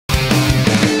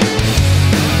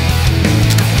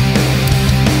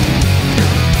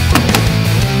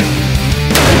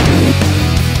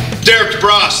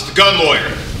DeBrosse, the gun lawyer.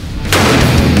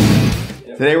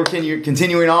 Today we're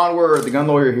continuing onward. The gun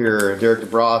lawyer here, Derek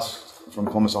DeBrosse from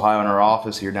Columbus, Ohio, in our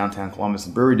office here downtown Columbus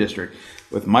in the Brewery District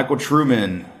with Michael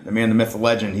Truman, the man, the myth, the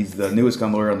legend. He's the newest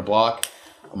gun lawyer on the block,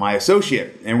 my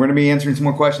associate. And we're going to be answering some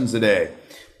more questions today.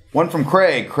 One from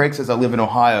Craig. Craig says, I live in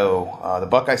Ohio, the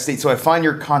Buckeye State, so I find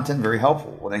your content very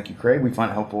helpful. Well, thank you, Craig. We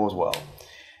find it helpful as well.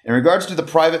 In regards to the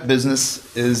private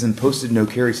businesses and posted no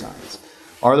carry signs,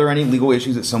 are there any legal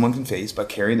issues that someone can face by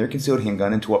carrying their concealed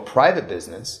handgun into a private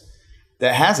business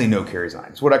that has a no carry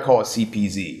sign? It's what I call a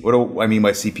CPZ. What do I mean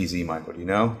by CPZ, Michael? Do you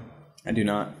know? I do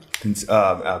not.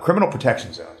 Criminal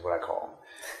protection zone is what I call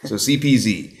them. So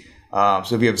CPZ.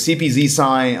 So if you have a CPZ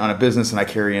sign on a business and I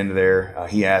carry into there,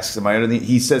 he asks,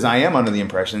 he says, I am under the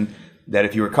impression that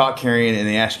if you were caught carrying and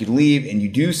they ask you to leave and you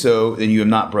do so, then you have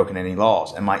not broken any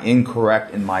laws. Am I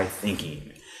incorrect in my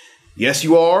thinking? Yes,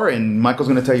 you are, and Michael's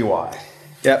going to tell you why.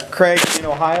 Yep, Craig, in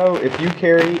Ohio, if you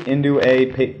carry into a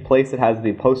place that has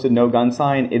the posted no gun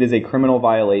sign, it is a criminal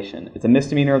violation. It's a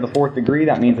misdemeanor of the 4th degree.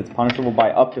 That means it's punishable by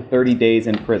up to 30 days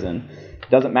in prison.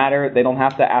 Doesn't matter. They don't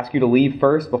have to ask you to leave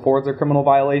first before it's a criminal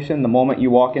violation. The moment you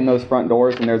walk in those front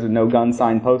doors and there's a no gun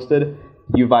sign posted,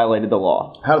 you violated the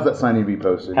law. How does that sign need to be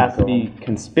posted? It has to be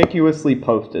conspicuously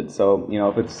posted. So, you know,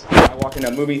 if I walk into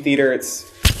a movie theater,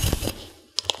 it's...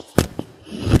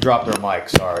 You dropped our mic,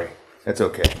 sorry. That's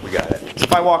okay. We got it.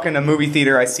 If I walk into a movie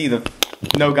theater, I see the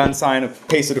no gun sign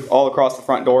pasted all across the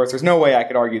front doors. There's no way I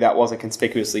could argue that wasn't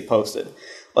conspicuously posted.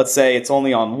 Let's say it's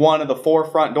only on one of the 4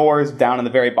 front doors down in the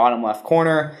very bottom left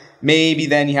corner. Maybe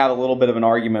then you have a little bit of an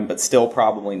argument, but still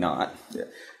probably not. Yeah.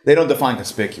 They don't define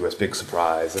conspicuous. Big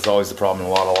surprise. That's always the problem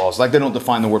in a lot of laws. Like they don't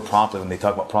define the word promptly when they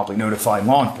talk about promptly notifying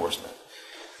law enforcement.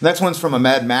 Next one's from a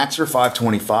Mad Maxer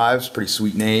 525. It's a pretty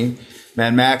sweet name.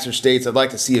 Mad Maxer states, I'd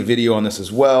like to see a video on this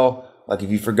as well. Like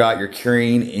if you forgot you're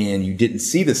carrying and you didn't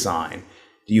see the sign,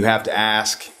 do you have to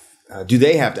ask? Do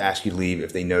they have to ask you to leave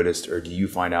if they noticed, or do you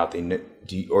find out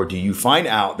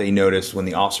they noticed when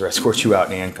the officer escorts you out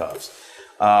in handcuffs?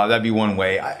 That'd be one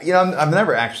way. I've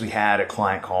never actually had a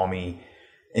client call me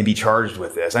and be charged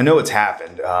with this. I know it's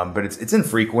happened, but it's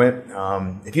infrequent.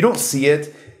 If you don't see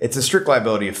it, it's a strict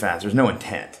liability offense. There's no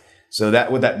intent. So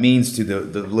what that means to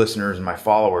the listeners and my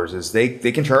followers is they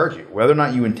can charge you, whether or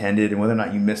not you intended and whether or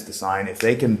not you missed the sign. If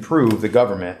they can prove, the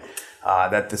government,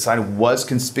 that the sign was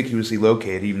conspicuously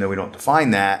located, even though we don't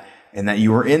define that, and that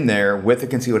you were in there with a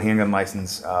concealed handgun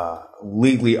license,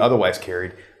 legally otherwise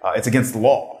carried, it's against the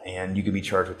law, and you can be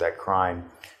charged with that crime.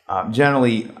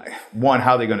 Generally, one,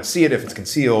 how are they going to see it if it's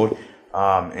concealed?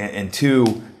 And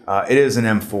two, it is an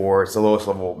M4. It's the lowest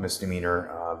level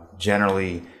misdemeanor.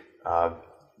 Generally,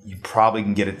 you probably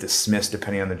can get it dismissed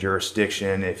depending on the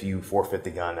jurisdiction if you forfeit the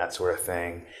gun, that sort of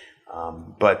thing.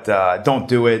 But don't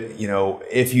do it. You know,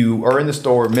 if you are in the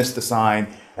store, miss the sign,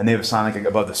 and they have a sign like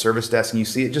above the service desk and you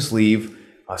see it, just leave.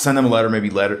 Send them a letter, maybe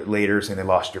later saying they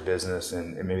lost your business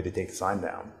and maybe they take the sign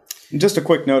down. Just a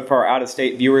quick note for our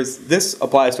out-of-state viewers, this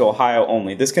applies to Ohio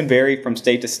only. This can vary from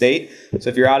state to state.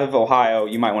 So if you're out of Ohio,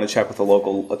 you might want to check with a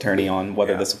local attorney on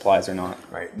whether this applies or not.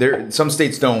 Right. Some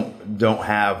states don't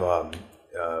have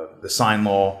the sign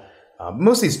law.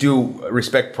 Most of these do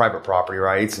respect private property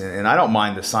rights, and I don't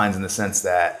mind the signs in the sense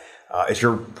that it's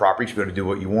your property. You should be able to do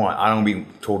what you want. I don't be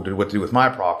told what to do with my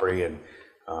property, and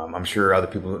I'm sure other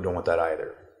people don't want that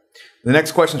either. The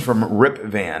next question is from Rip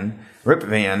Van. Rip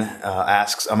Van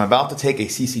asks, I'm about to take a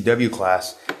CCW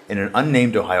class in an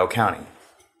unnamed Ohio county.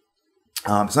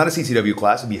 It's not a CCW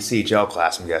class. It'd be a CHL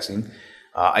class, I'm guessing.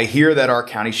 I hear that our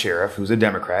county sheriff, who's a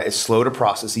Democrat, is slow to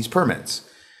process these permits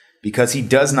because he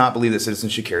does not believe that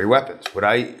citizens should carry weapons. Would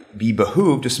I be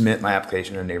behooved to submit my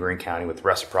application in a neighboring county with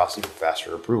reciprocity for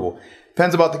faster approval?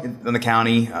 Depends on the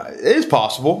county. It is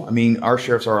possible. I mean, our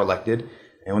sheriffs are elected.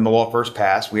 And when the law first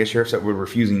passed, we had sheriffs that were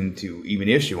refusing to even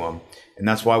issue them. And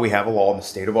that's why we have a law in the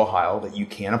state of Ohio that you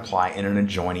can apply in an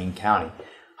adjoining county.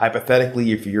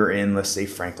 Hypothetically, if you're in, let's say,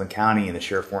 Franklin County and the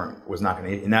sheriff was not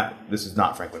going to, and this is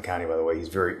not Franklin County, by the way.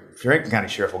 Franklin County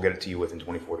sheriff will get it to you within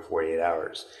 24 to 48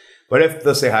 hours. But if,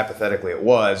 let's say, hypothetically it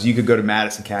was, you could go to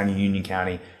Madison County, Union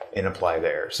County, and apply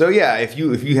there. So yeah, if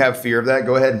you have fear of that,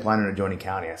 go ahead and apply in an adjoining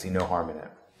county. I see no harm in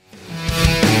it.